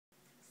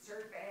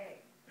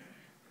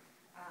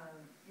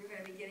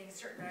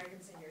certain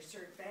items in your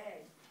cert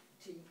bag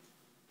to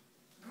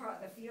go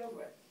out in the field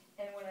with.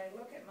 And when I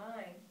look at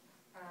mine,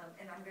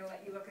 and I'm gonna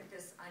let you look at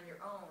this on your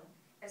own,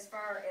 as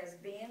far as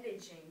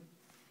bandaging,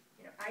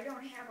 you know, I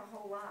don't have a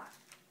whole lot.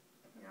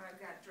 You know, I've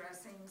got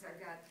dressings, I've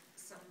got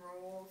some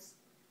rolls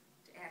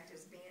to act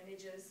as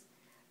bandages,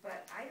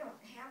 but I don't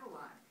have a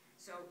lot.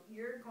 So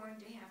you're going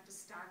to have to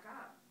stock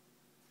up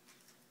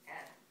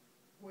at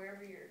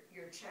wherever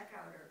your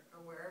checkout or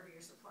wherever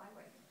your supply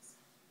wagon is.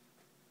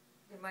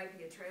 It might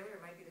be a trailer,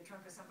 it might be the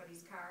trunk of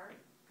somebody's car.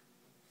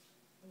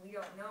 We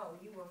don't know,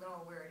 you will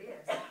know where it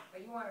is,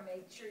 but you wanna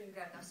make sure you've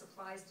got enough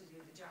supplies to do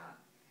the job.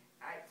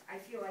 I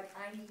feel like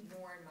I need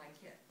more in my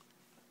kit.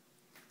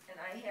 And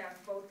I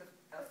have both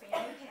a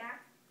fanny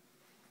pack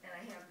and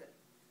I have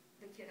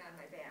the kit on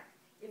my back.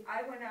 If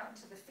I went out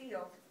into the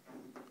field,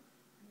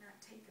 I'm not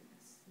taking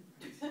this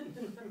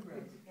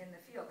in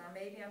the field. Now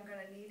maybe I'm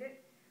gonna need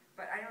it,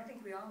 but I don't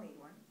think we all need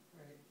one.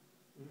 Right.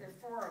 There are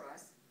 4 of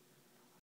us.